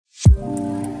Hey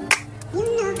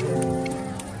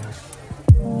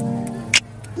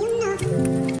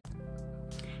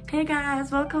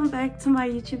guys, welcome back to my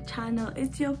YouTube channel.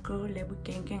 It's your girl Lebu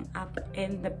Gang up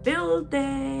in the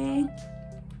building.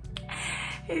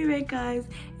 Anyway guys,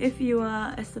 if you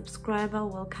are a subscriber,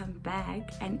 welcome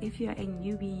back, and if you're a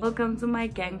newbie, welcome to my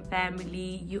gang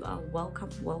family. You are welcome.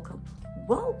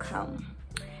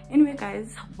 Anyway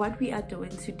guys, what we are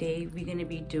doing today, we're gonna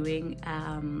be doing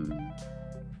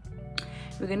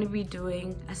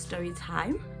a story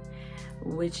time,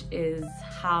 which is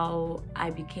how I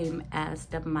became a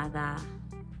stepmother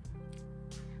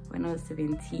when I was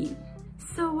 17.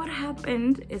 So what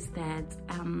happened is that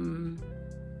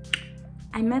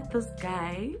I met this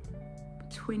guy,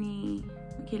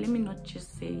 okay, let me not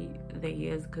just say the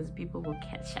years because people will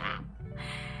catch up.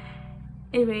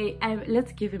 Anyway,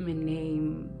 let's give him a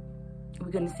name. We're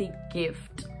gonna say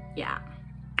Gift. Yeah.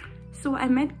 So I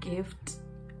met Gift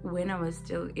when I was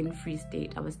still in Free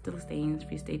State. I was still staying in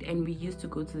Free State, and we used to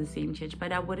go to the same church,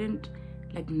 but I wouldn't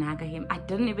like naga him. I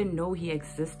didn't even know he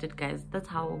existed, guys. That's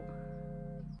how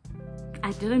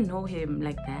I didn't know him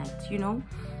like that, you know.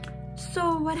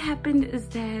 So what happened is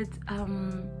that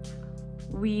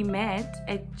we met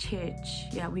at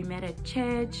church. Yeah, we met at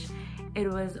church. It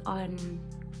was on,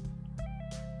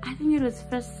 I think it was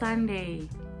first Sunday,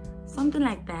 something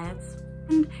like that.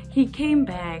 And he came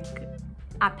back.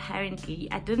 Apparently,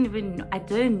 I didn't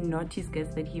notice,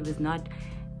 guys, that he was not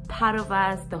part of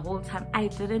us the whole time. I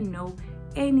didn't know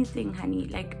anything, honey.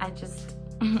 Like, I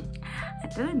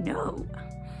didn't know.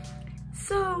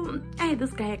 So, hey,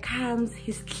 this guy comes,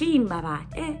 he's clean, baba.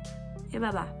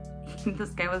 Baba. This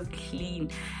guy was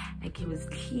clean. Like, he was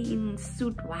clean,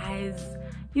 suit-wise.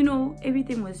 You know,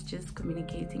 everything was just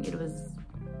communicating. It was,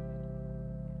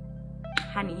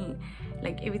 honey,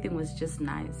 like, everything was just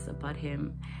nice about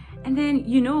him. And then,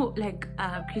 you know, like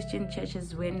Christian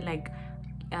churches, when like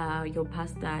your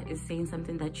pastor is saying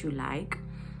something that you like,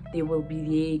 they will be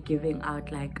there giving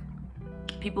out, like,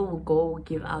 people will go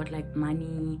give out like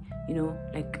money, you know,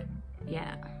 like,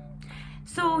 yeah.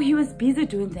 So he was busy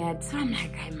doing that. So I'm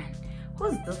like, hey man,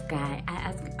 who's this guy?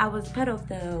 I was part of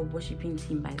the worshiping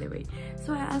team, by the way.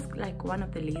 So I asked like one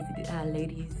of the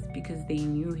ladies because they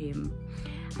knew him.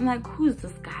 I'm like, who's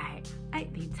this guy?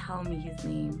 They tell me his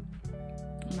name.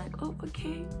 I'm like, oh,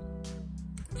 okay,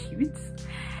 cute.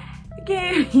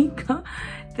 Okay, we go.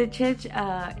 The church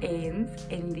ends,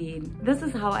 and then this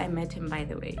is how I met him, by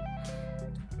the way.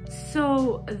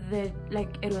 So it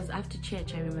was after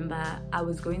church. I remember I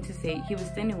was going to say, he was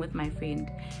standing with my friend,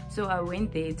 so I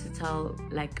went there to tell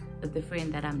like the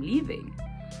friend that I'm leaving.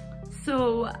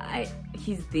 So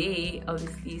he's there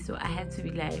obviously, so I had to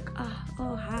be like,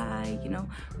 oh hi, you know,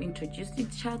 we introduced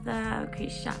each other. Okay,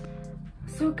 sure.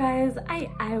 So guys,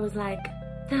 I was like,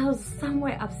 there was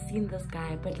somewhere I've seen this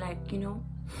guy, but like, you know,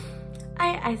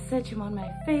 I search him on my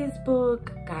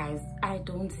Facebook. Guys, I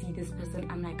don't see this person.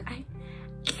 I'm like,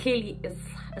 clearly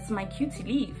it's my cue to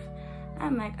leave.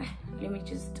 I'm like, let me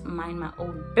just mind my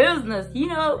own business, you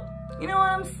know what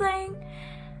I'm saying?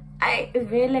 I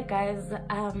really, guys,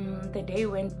 the day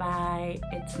went by.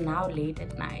 It's now late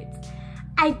at night.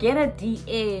 I get a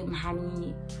DM,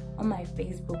 honey, on my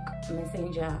Facebook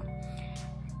Messenger.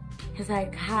 He's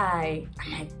like, hi.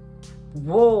 I'm like,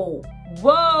 whoa,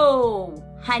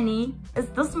 honey, is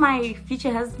this my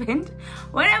future husband?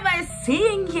 What am I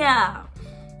seeing here?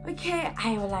 Okay,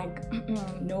 I was like,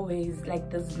 no ways, like,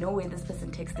 there's no way this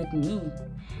person texted me.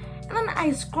 And then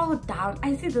I scroll down,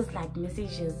 I see this like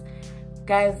messages.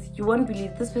 Guys, you won't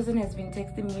believe this person has been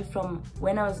texting me from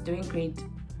when I was doing grade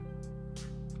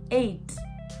 8.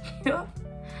 You know?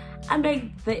 I'm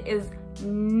like, there is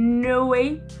no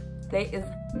way.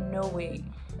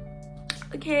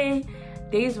 Okay,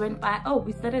 days went by. Oh,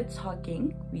 we started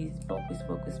talking. We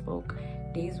spoke.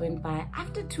 Days went by.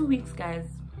 After 2 weeks, guys.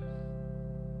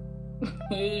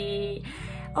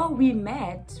 Oh, we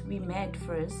met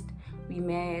first.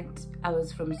 I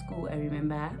was from school, I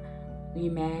remember. We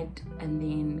met, and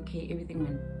then okay, everything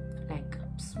went like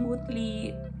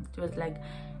smoothly. It was like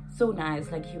so nice.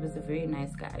 Like, he was a very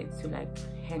nice guy to like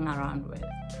hang around with.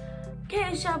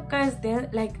 Okay, sharp, guys. Then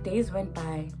like days went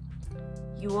by.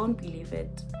 You won't believe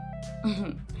it.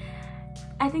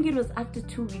 I think it was after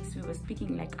 2 weeks we were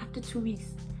speaking. Like, after 2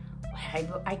 weeks,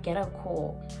 I get a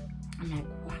call. I'm like,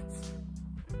 what?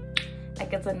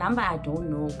 Like, it's a number I don't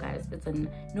know, guys.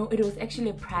 No, it was actually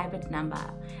a private number,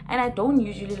 and I don't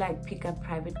usually like pick up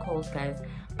private calls, guys.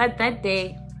 But that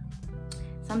day,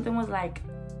 something was like,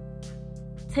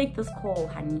 take this call,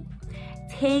 honey.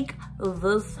 Take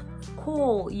this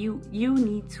call. You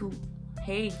need to.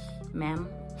 Hey, ma'am.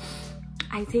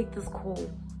 I take this call.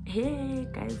 Hey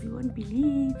guys, you won't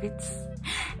believe it.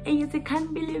 And you say,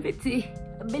 can't believe it.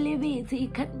 Believe it, you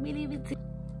can't believe it.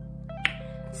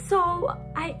 So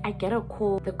I get a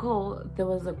call. The call, there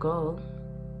was a girl,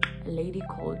 a lady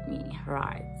called me,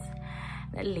 right?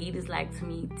 That lady's like to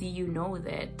me, do you know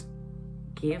that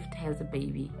Gift has a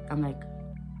baby? I'm like,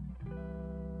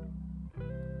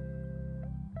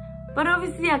 but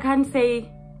obviously I can't say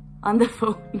on the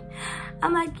phone.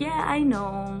 I'm like, yeah, I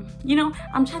know. You know,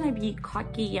 I'm trying to be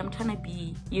cocky. I'm trying to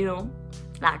be, you know,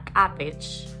 like a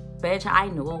bitch. Bitch, I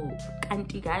know.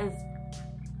 Can't you guys?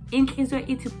 In case you're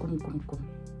eating kum kum kum.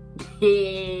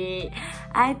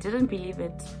 I didn't believe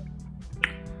it.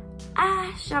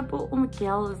 Shabu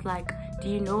girl was like, do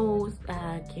you know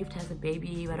Gift has a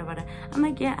baby, whatever. I'm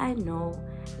like, yeah, I know.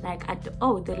 Like,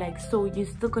 they're like, so you're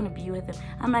still gonna be with him?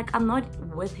 I'm like, I'm not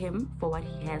with him for what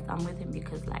he has. I'm with him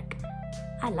because, like,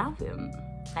 I love him.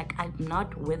 Like, I'm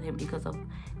not with him because of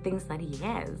things that he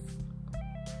has.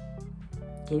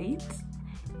 Get it?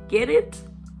 Get it?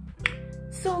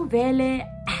 So vele,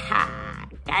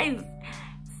 guys.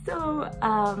 So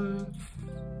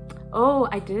oh,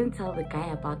 I didn't tell the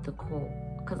guy about the call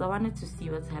because I wanted to see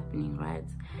what's happening, right?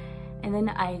 And then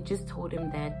I just told him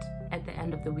that at the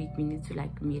end of the week we need to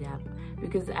like meet up,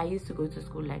 because I used to go to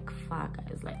school like far,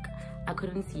 guys. Like, I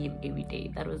couldn't see him every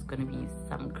day. That was gonna be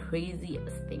some crazy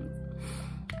ass things.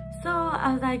 So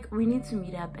I was like, we need to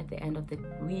meet up at the end of the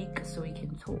week so we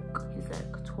can talk. He's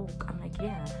like, talk? I'm like,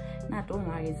 yeah. Nah, don't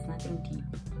worry, it's nothing deep.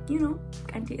 You know,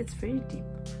 Auntie, it's very deep.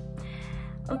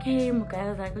 Okay, Mukai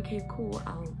was like, okay, cool,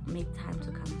 I'll make time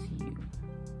to come to you.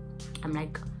 I'm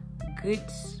like, good.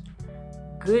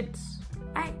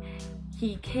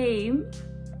 He came,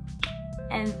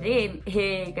 and then,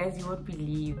 hey guys, you won't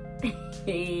believe.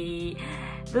 Hey,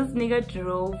 this nigga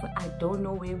drove. I don't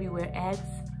know where we were at.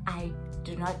 I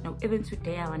do not know. Even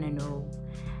today, I want to know.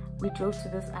 We drove to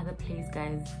this other place,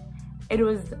 guys. It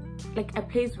was like a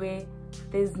place where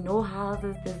there's no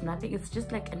houses, there's nothing. It's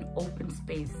just like an open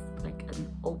space, like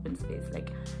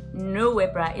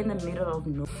nowhere, bruh, in the middle of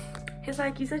nowhere. He's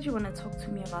like, you said you want to talk to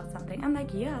me about something. I'm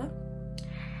like, yeah.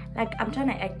 Like, I'm trying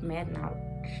to act mad now.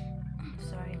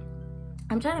 Sorry.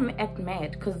 I'm trying to act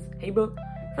mad because, hey bro,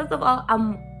 first of all,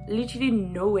 I'm literally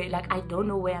nowhere. Like, I don't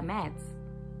know where I'm at.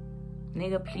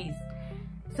 Nigga, please.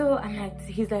 So I'm like,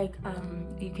 he's like,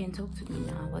 you can talk to me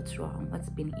now. What's wrong? What's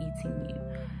been eating you?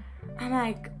 I'm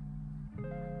like,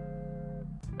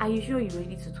 are you sure you're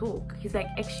ready to talk? He's like,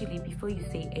 actually, before you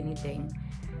say anything,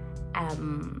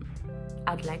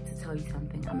 I'd like to tell you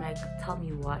something. I'm like, tell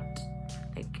me what?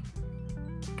 Like,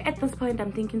 at this point,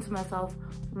 I'm thinking to myself,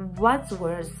 what's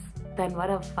worse than what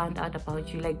I've found out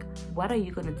about you? Like, what are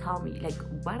you gonna tell me? Like,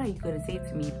 what are you gonna say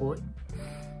to me, boy?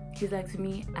 He's like to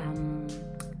me,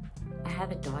 I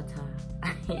have a daughter.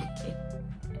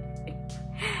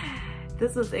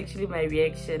 This was actually my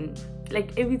reaction.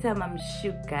 Like, every time I'm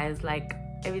shook, guys, like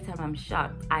every time I'm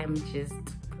shocked, I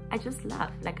just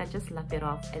laugh. Like, I just laugh it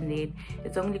off, and then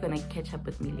it's only gonna catch up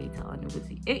with me later on. It will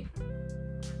say, hey,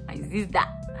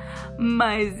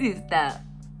 my sister,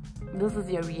 this is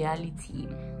your reality.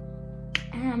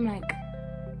 And I'm like,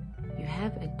 you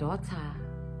have a daughter?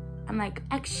 I'm like,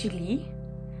 actually,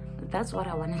 that's what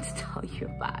I wanted to tell you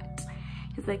about.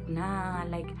 He's like, nah,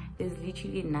 like, there's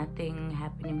literally nothing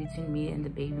happening between me and the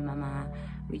baby mama.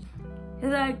 He's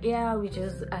like, yeah, we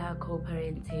just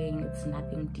co-parenting, it's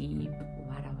nothing deep,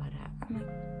 wada. I'm like,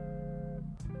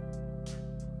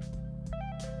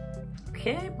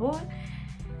 okay, boy.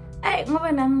 Hey,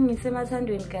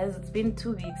 guys, it's been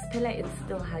 2 weeks. Pella, it's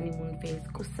still honeymoon phase.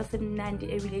 A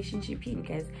relationship in,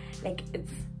 guys. Like,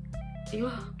 it's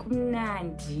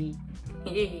kumnandi.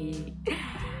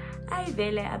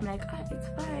 I'm like, it's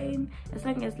fine. As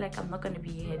long as, like, I'm not gonna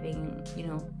be having, you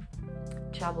know,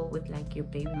 trouble with, like, your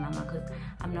baby mama, because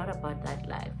I'm not about that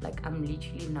life. Like, I'm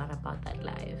literally not about that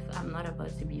life. I'm not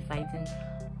about to be fighting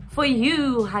for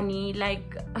you, honey.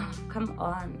 Like, come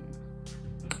on.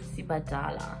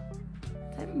 Sibadala.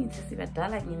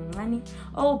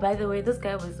 Oh, by the way, this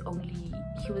guy was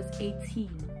he was 18.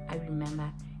 I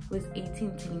remember he was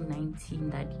 18 turning 19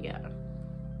 that year,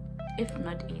 if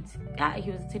not 18. Yeah, he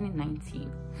was turning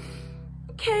 19.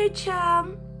 Okay,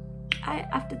 chum.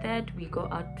 After that, we go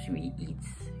out, we eat.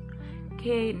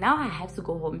 Okay, now I have to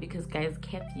go home because, guys,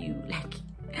 curfew, like,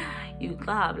 you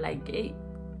club, like, hey,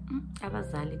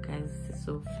 abazali, guys, it's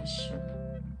so fashion.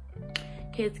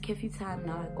 Okay, it's curfew time.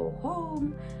 Now I go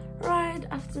home. Right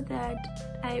after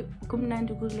that, I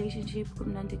kumnandi relationship,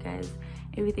 kumnandi, guys,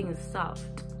 everything is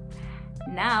soft.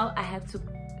 Now I have to,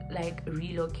 like,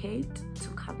 relocate to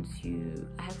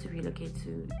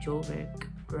Joburg,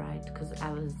 right? Because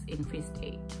I was in Free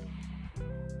State.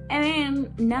 And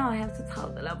then now I have to tell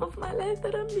the love of my life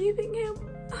that I'm leaving him.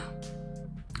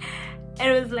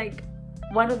 And it was like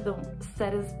one of the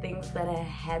saddest things that I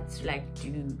had to like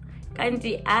do.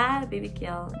 Kanti baby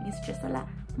girl, mistress ala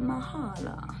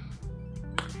mahala.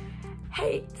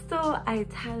 Hey, so I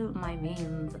tell my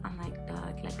mains, I'm like,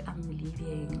 dog, like I'm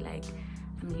leaving, like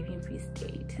I'm leaving Free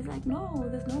State. He's like, no,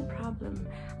 there's no problem,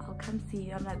 I'll come see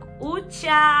you. I'm like,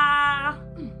 ucha.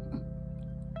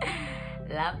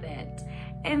 Love that.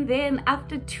 And then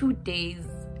after 2 days,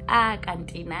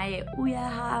 kanti naye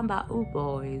uyahamba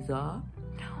boys,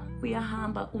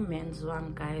 uyahamba umen's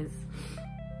one, guys.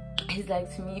 He's like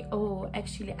to me, oh,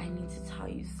 actually I need to tell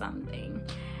you something.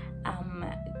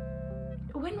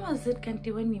 When was it,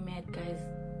 Kanti, when we met, guys?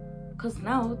 Because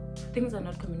now things are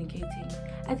not communicating.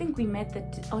 I think we met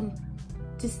on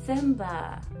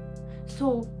December.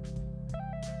 So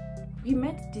we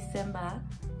met December,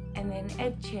 and then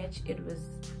at church it was,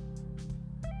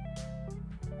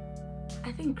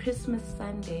 I think, Christmas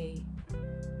Sunday.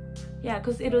 Yeah,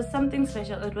 because it was something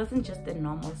special. It wasn't just a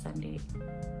normal Sunday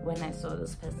when I saw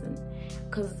this person.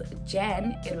 Because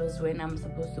Jan, it was when I'm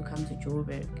supposed to come to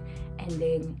Joburg, and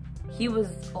then he was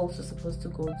also supposed to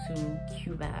go to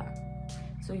Cuba.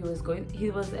 So he was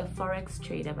a forex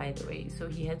trader, by the way, so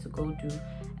he had to go do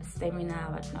a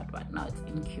seminar, whatnot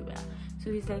in Cuba.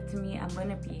 So he's like to me, I'm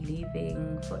gonna be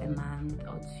leaving for a month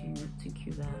or two to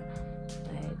Cuba.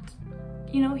 But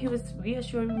you know, he was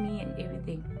reassuring me and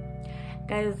everything.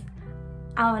 Guys,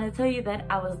 I want to tell you that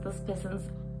I was this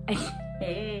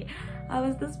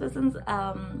person's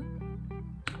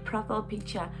profile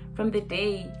picture from the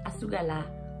day Asugala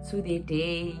to the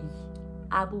day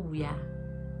Abuya.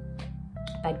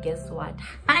 But guess what,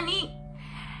 honey?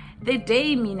 The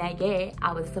day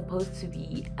I was supposed to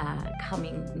be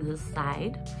coming this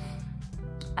side,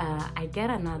 I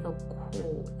get another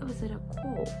call. Was it a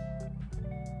call?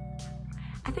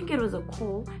 I think it was a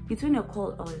call, between a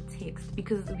call or a text,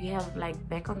 because we have like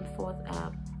back and forth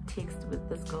text with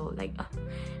this girl. Like,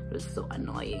 it was so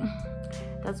annoying.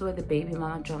 That's where the baby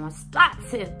mama drama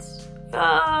started.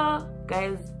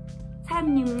 Guys,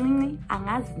 time ni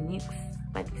angazi nix,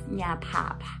 but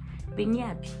nyapapa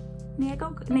benyapi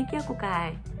nekia ko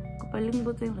kai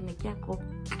kopalingbotseng re nekia ko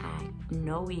kai,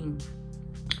 knowing.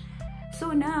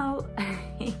 So now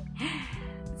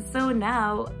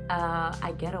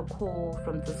I get a call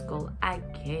from this girl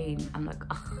again. I'm like,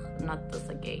 ugh, not this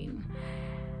again.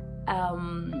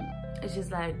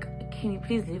 She's like, can you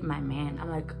please leave my man? I'm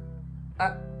like,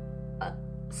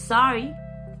 sorry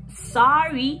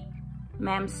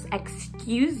ma'am,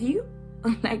 excuse you?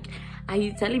 Like, are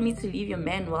you telling me to leave your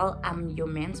man while I'm your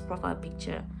man's profile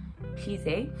picture? Please,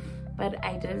 eh? But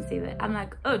I didn't say that. I'm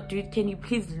like, oh dude, can you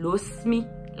please lose me?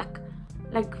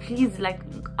 Like please, like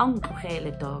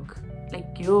dog,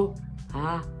 like yo,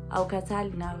 I'll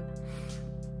katali now.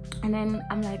 And then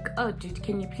I'm like, oh dude,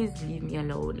 can you please leave me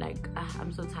alone? Like,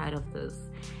 I'm so tired of this.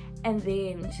 And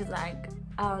then she's like,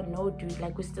 oh no dude,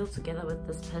 like we're still together with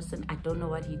this person, I don't know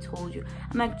what he told you.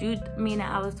 I'm like, dude, Mina,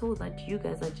 I was told that you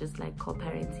guys are just like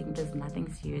co-parenting, there's nothing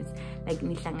serious, like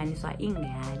nihlanganiswa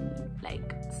ingani.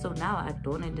 Like, so now I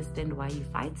don't understand why you're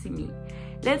fighting me.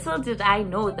 Little did I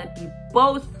know that we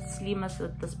both slimmers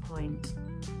at this point.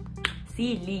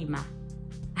 See lima.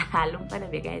 I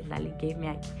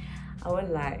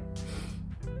won't lie.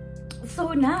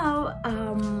 So now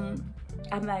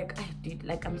I'm like, dude,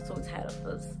 like I'm so tired of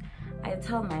this. I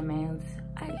tell my man,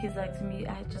 he's like to me,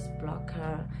 I just block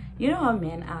her. You know how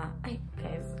men are.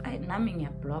 Guys, I numbing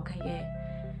a blocker, yeah.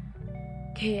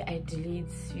 Okay, I delete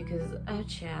because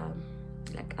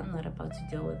like I'm not about to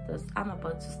deal with this. I'm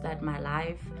about to start my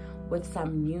life with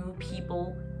some new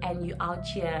people, and you out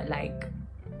here like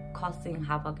causing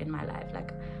havoc in my life.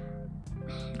 Like,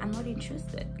 I'm not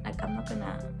interested. Like, I'm not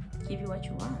gonna give you what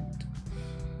you want.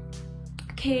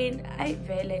 Okay,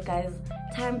 guys,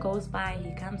 time goes by,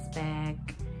 he comes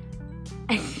back.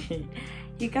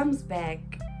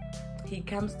 He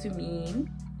comes to me.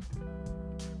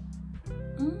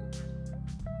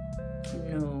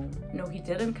 No, he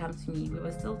didn't come to me. We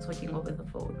were still talking over the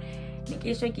phone.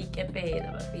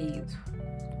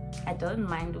 I don't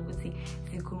mind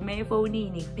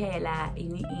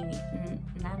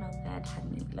none of that,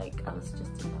 honey. Like, I was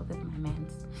just in love with my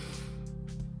man's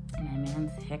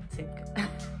hectic.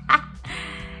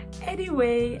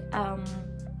 Anyway,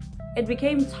 it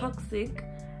became toxic,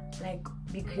 like,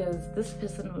 because this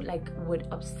person would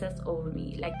obsess over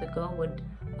me. Like, the girl would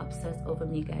obsess over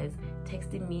me, guys,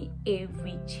 texting me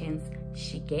every chance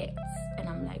she gets, and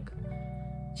I'm like,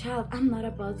 child, I'm not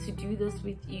about to do this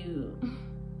with you.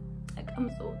 Like, I'm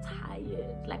so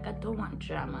tired. Like, I don't want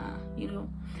drama, you know.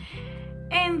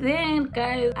 And then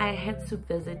guys, I had to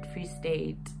visit Free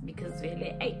State because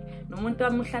really, I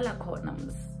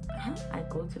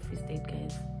go to Free State,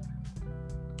 guys.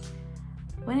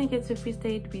 When I get to Free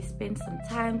State, we spent some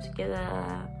time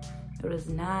together. It was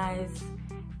nice.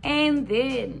 And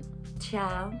then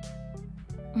ciao.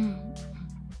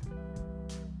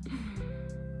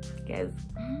 Guys,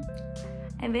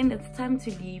 and then it's time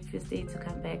to leave Free State to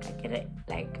come back. I get it,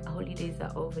 like holidays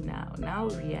are over now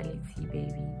reality,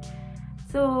 baby.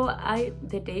 So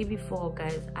the day before,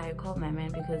 guys, I called my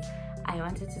man because I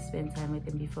wanted to spend time with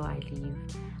him before I leave.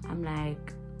 I'm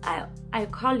like, I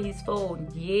call his phone.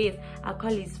 Yes, I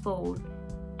call his phone,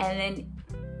 and then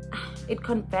it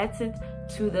converted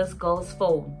to this girl's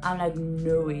phone. I'm like,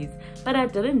 no ways, but I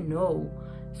didn't know.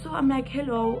 So I'm like,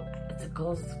 hello, it's a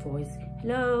girl's voice.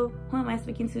 Hello, who am I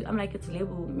speaking to? I'm like, it's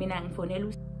Lebu. Minang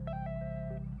phonelu.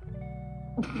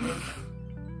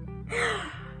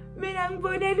 Minang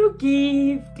phonelu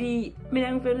gifty.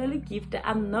 Minang phonelu gift.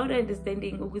 I'm not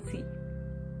understanding. Ukuthi.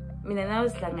 Mina na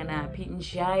uslangana phi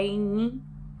njani.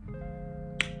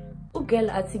 Ugel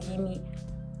athi kimi.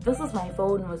 This is my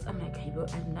phone. I'm like, hey, bro,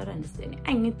 I'm not understanding.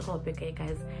 I need to drop, okay,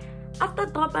 guys. After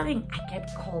dropping, I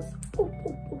get calls.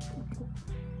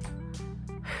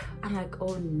 I'm like,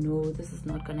 oh no, this is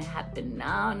not gonna happen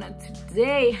now, not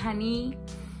today, honey.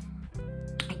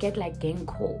 I get like gang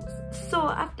calls. So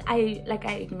after I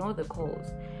ignore the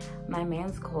calls. My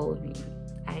man's called me.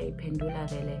 I pendula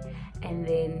vele, and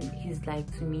then he's like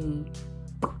to me,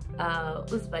 I'm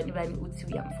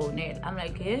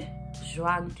like, eh?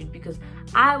 Drunk, dude, because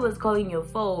I was calling your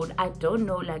phone. I don't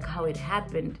know like how it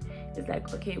happened. It's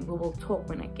like, okay, we will talk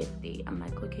when I get there. I'm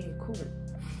like, okay, cool.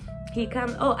 He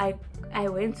comes. Oh, I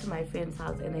went to my friend's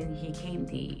house and then he came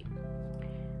there.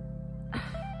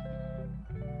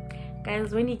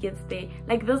 Guys, when he gets there,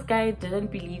 like this guy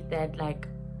didn't believe that like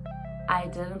I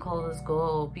didn't call this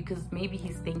girl, because maybe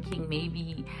he's thinking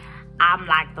maybe I'm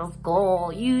like this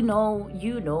girl, you know.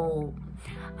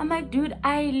 I'm like, dude,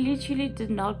 I literally did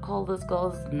not call this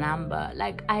girl's number.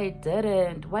 Like, I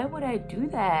didn't. Why would I do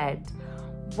that?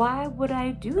 Why would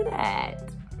I do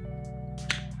that?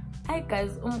 Hi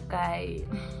guys, okay,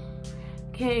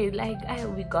 like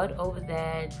we got over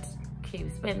that. Okay, we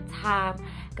spent time,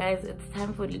 guys. It's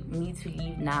time for me to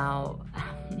leave now.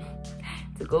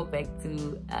 To go back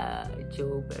to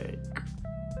Joburg.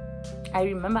 I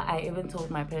remember I even told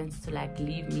my parents to like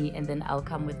leave me and then I'll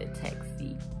come with a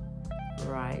taxi,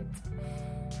 right?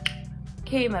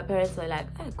 Okay, my parents were like,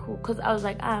 oh cool, because I was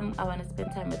like, I want to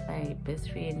spend time with my best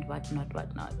friend, whatnot.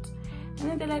 And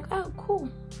then they're like, oh cool.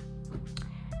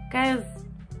 Guys,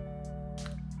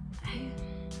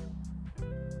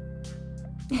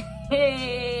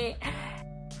 guys.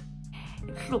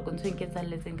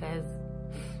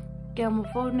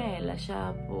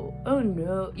 Oh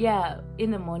no, yeah,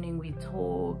 in the morning we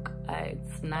talk.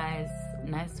 It's nice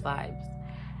vibes,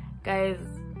 guys.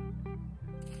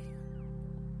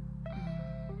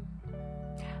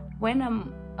 When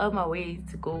I'm on my way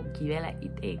to go givela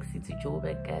taxi to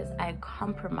Joburg, guys, I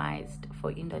compromised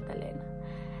for Indodalena.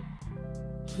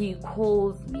 He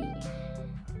calls me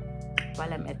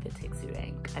while I'm at the taxi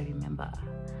rank. I remember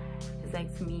he's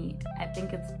like to me, I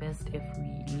think it's best if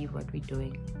we leave what we're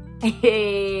doing.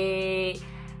 Hey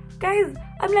guys,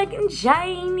 I'm like,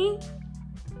 Njani,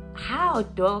 how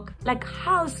dog, like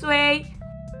how sway?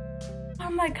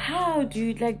 I'm like, how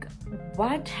dude, like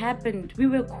what happened? We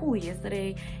were cool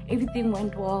yesterday, everything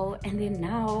went well, and then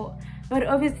now, but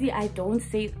obviously I don't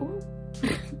say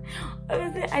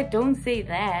obviously I don't say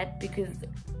that because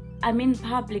I'm in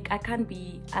public. I can't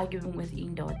be arguing with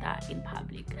Indota in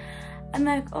public. I'm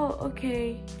like, oh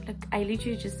okay, like I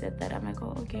literally just said that. I'm like,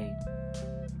 oh okay,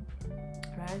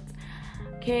 right?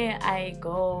 Okay, I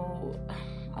go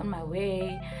on my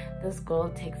way. This girl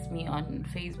texts me on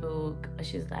Facebook.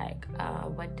 She's like,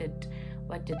 what did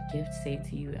Gift say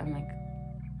to you? I'm like,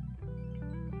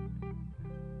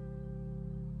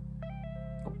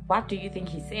 what do you think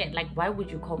he said? Like, why would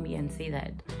you call me and say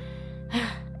that?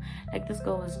 Like, this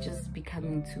girl was just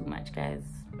becoming too much, guys.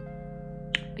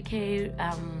 Okay,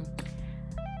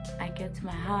 I get to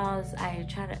my house. I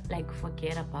try to like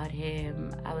forget about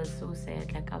him. I was so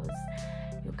sad. Like, I was,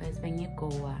 you guys, when you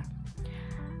go,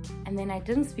 and then I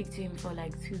didn't speak to him for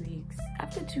like 2 weeks.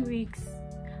 After 2 weeks,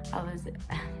 I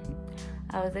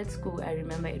was at school. I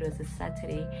remember it was a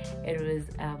Saturday. It was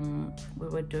we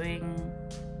were doing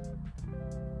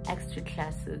extra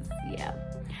classes. Yeah,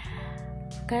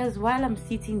 guys, while I'm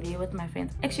sitting there with my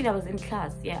friends, actually I was in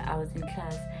class. Yeah, I was in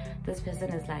class. This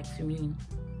person is like to me,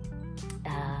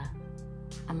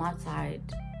 I'm outside.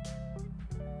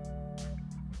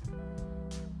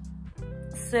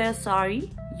 Sir,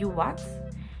 sorry, you what?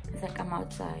 He's like, I'm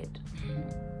outside.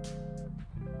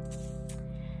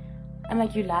 I'm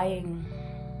like, you lying.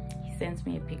 He sends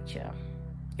me a picture.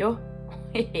 Yo.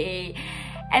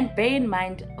 And bear in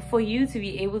mind, for you to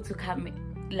be able to come,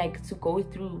 like, to go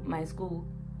through my school,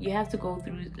 you have to go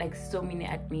through like so many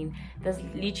admin. There's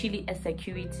literally a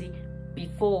security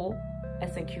before a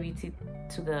security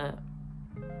to the,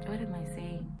 what am I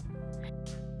saying?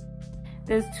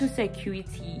 There's two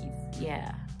securities,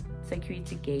 yeah,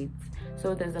 security gates.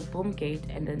 So there's a boom gate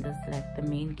and then there's like the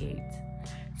main gate.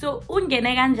 So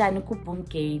ungene kanjani ku boom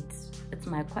gate? It's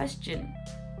my question.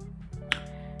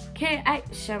 Okay,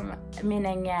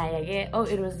 oh,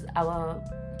 it was our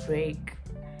break.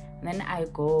 And then I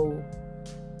go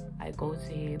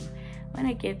to him. When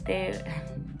I get there,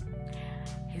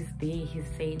 he's there. He's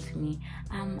saying to me,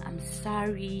 I'm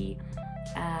sorry.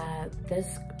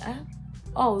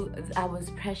 Oh, I was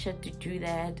pressured to do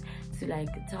that, to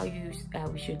like tell you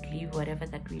we should leave whatever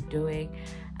that we're doing.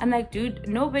 I'm like, dude,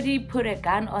 nobody put a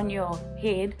gun on your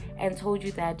head and told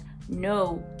you that,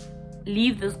 no,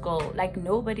 leave this girl. Like,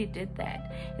 nobody did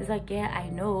that. He's like, yeah, I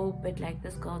know, but like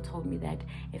this girl told me that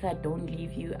if I don't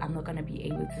leave you, I'm not gonna be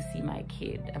able to see my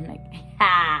kid. I'm like,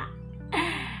 ha,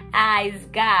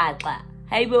 iskatla,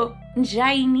 hey bo,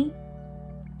 njani.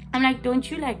 I'm like, don't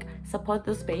you like support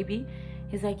this baby?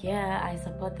 He's like, yeah, I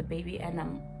support the baby, and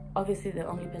I'm obviously the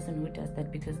only person who does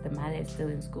that because the mother is still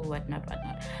in school, whatnot.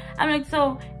 I'm like,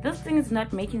 so this thing is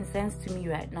not making sense to me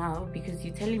right now, because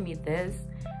you're telling me this,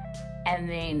 and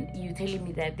then you telling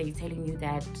me that they're telling you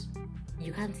that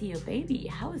you can't see your baby.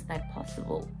 How is that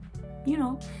possible? You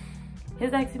know?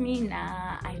 He's like to me,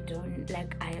 nah, I don't,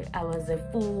 like, I was a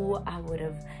fool. I would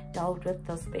have dealt with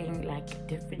this thing like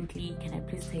differently. Can I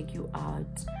please take you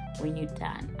out when you're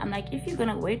done? I'm like, if you're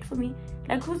gonna wait for me,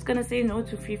 like, who's gonna say no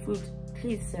to free food?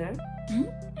 Please, sir.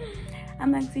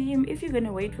 I'm like to him, if you're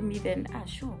gonna wait for me, then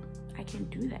sure, I can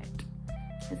do that.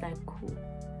 He's like, cool.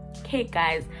 Okay,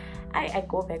 guys, I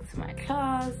go back to my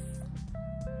class.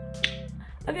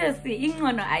 Obviously,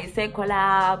 ingono ayisekho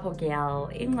lapho girl.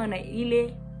 Ingono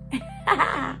ile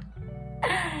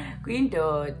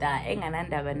kwindoda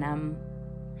enganandaba nami.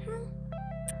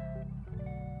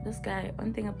 This guy,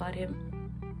 one thing about him,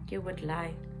 he would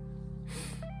lie.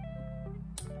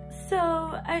 So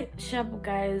Shabu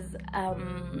guys,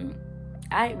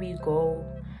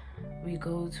 we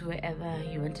go to wherever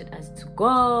he wanted us to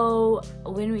go.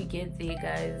 When we get there,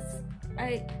 guys,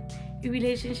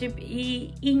 relationship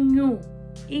in you.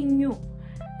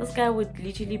 This guy would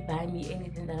literally buy me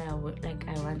anything that I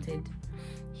wanted.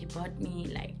 He bought me,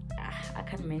 like, I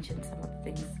can't mention some of the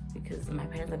things because my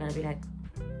parents are gonna be like,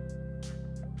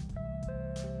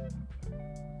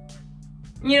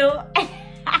 you know,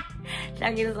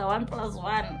 like it is a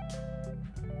 1+1.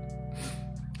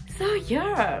 So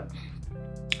yeah,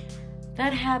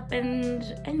 that happened.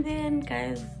 And then,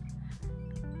 guys,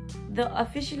 the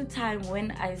official time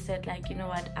when I said, like, you know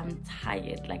what, I'm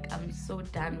tired, like, I'm so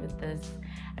done with this.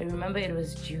 I remember it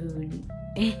was June.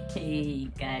 Hey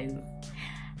guys,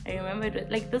 I remember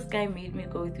it, like, this guy made me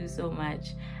go through so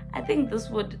much. I think this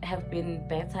would have been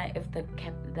better if the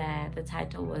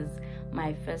title was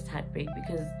My First Heartbreak,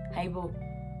 because Haibo,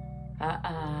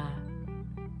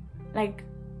 like,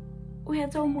 we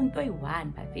had so one by.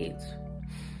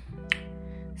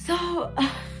 So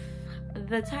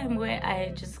the time where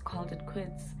I just called it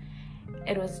quits,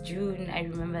 it was June. I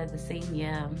remember the same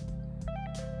year.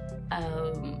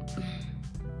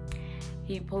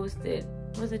 He posted,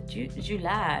 was it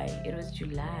July? It was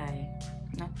July,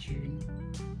 not June.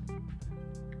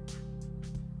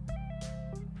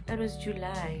 It was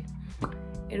July.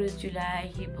 It was July.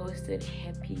 He posted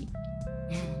happy.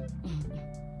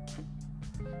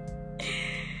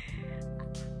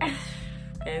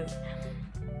 Guys,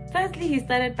 firstly, he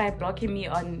started by blocking me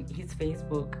on his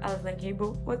Facebook. I was like, hey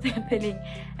bro, what's happening?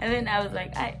 And then I was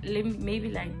like,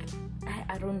 maybe like,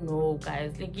 I don't know,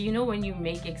 guys. Like, you know, when you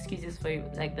make excuses for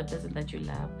like the person that you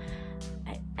love.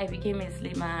 I became a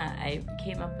slimmer. I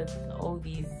came up with all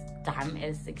these dumb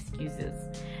ass excuses.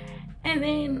 And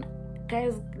then,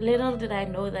 guys, little did I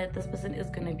know that this person is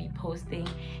gonna be posting.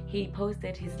 He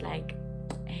posted his like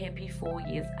happy 4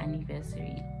 years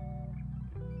anniversary.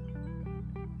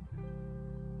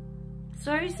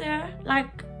 Sorry, sir.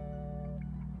 Like,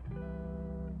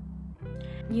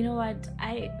 you know what?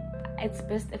 It's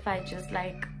best if I just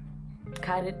like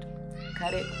cut it.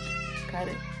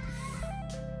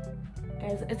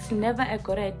 Guys, it's never a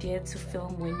good idea to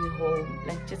film when you're home.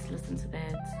 Like, just listen to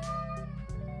that.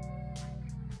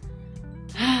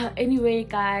 Anyway,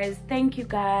 guys, thank you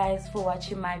guys for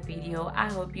watching my video.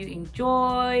 I hope you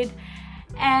enjoyed,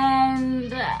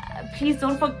 And please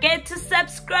don't forget to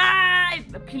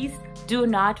subscribe. Please do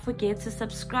not forget to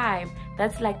subscribe.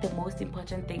 That's like the most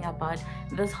important thing about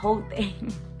this whole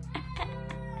thing.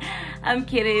 I'm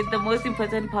kidding. The most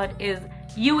important part is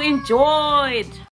you enjoyed.